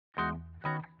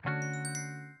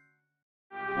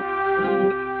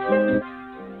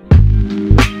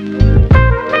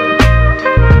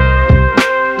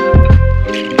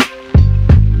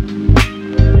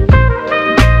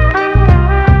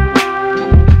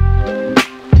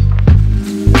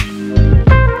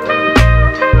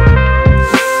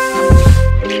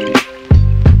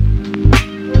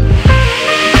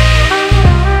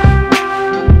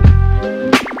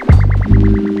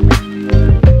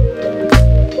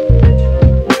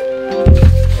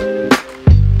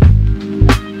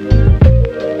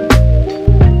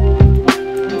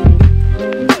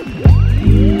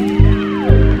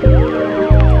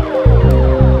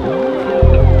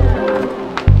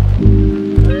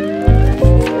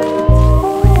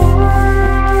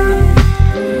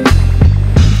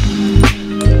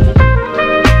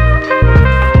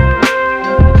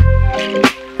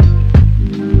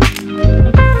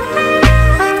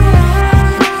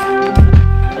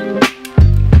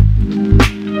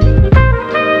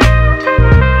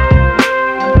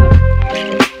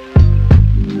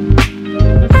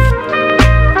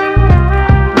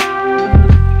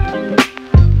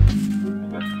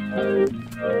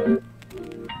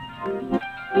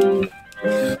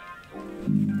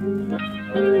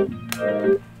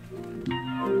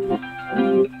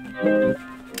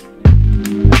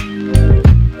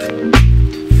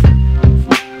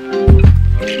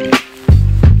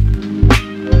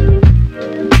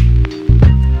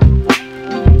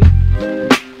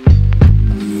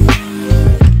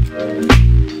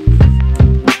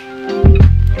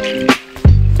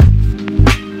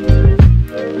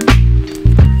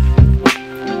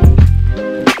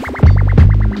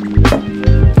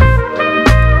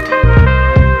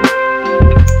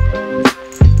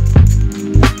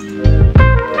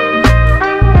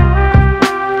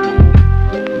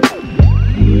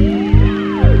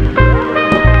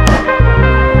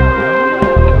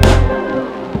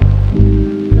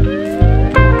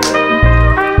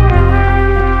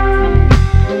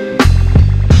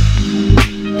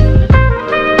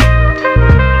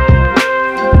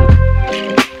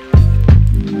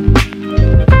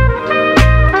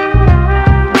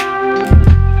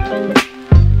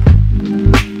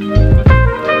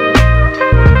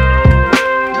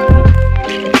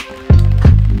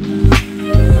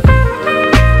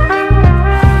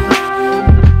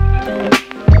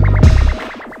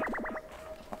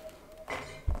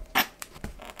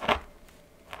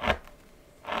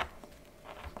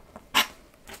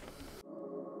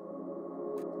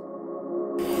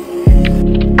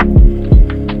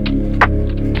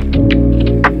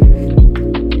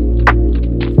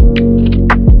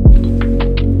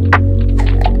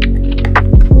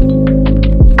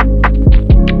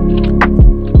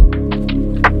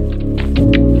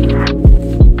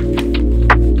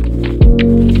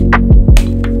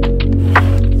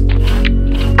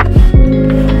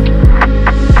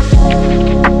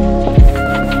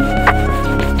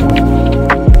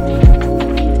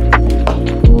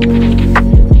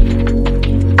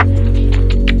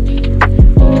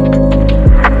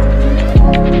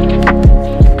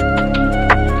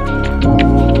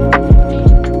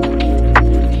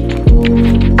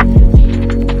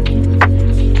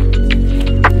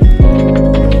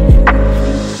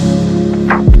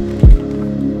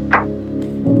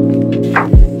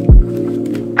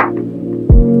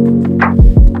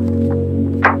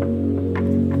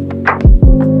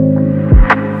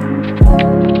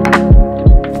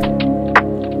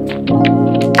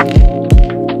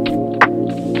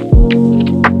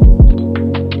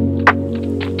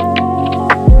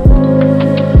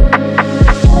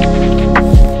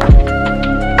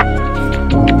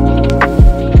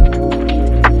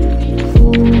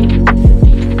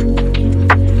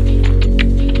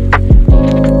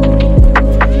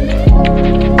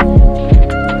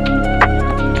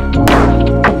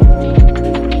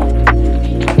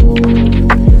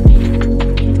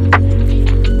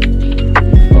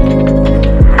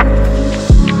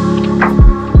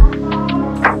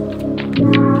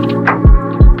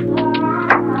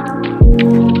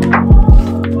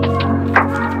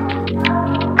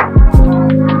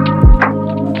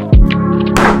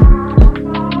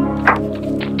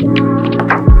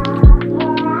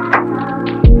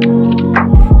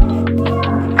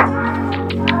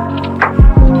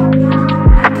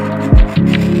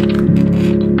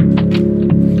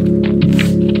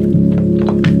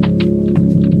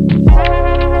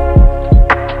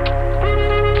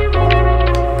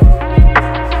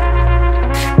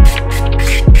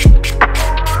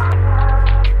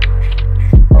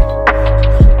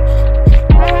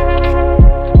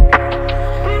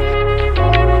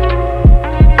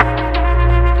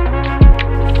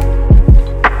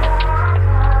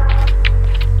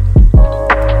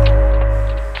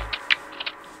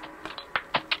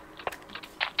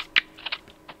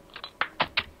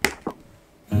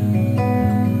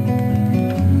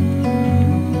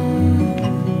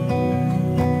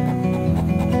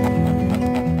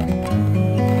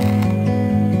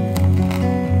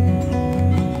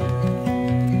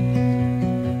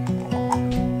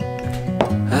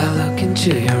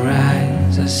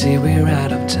we're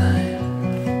out of time.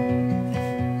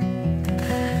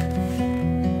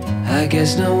 I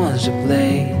guess no one's to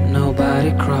blame,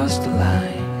 nobody crossed the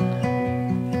line.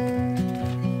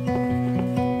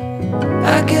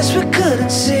 I guess we couldn't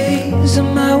see,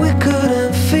 somehow we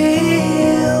couldn't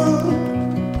feel.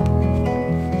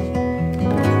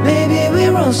 Maybe we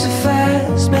rose too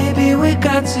fast, maybe we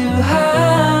got too high.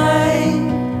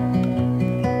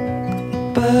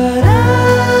 But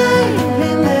I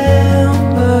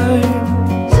remember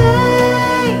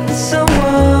days I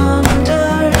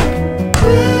wondered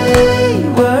we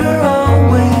were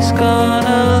always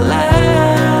gonna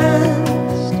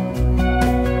last.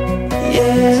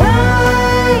 Yeah, I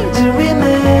do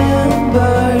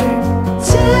remember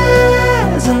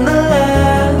tears and the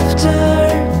laughter.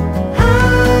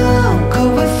 How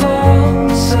could we fall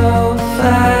so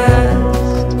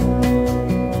fast?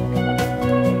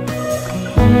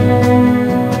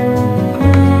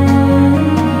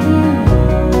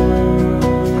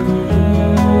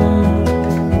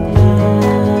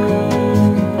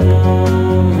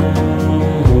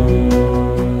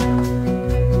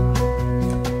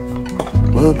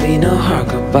 Will be no hard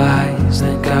goodbyes,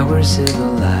 thank God we're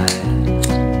civilized.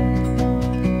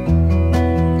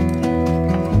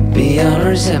 Be on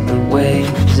our separate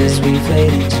ways as we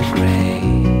fade into gray.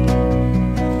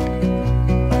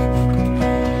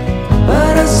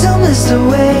 But I still miss the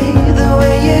way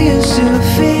you used to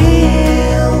feel.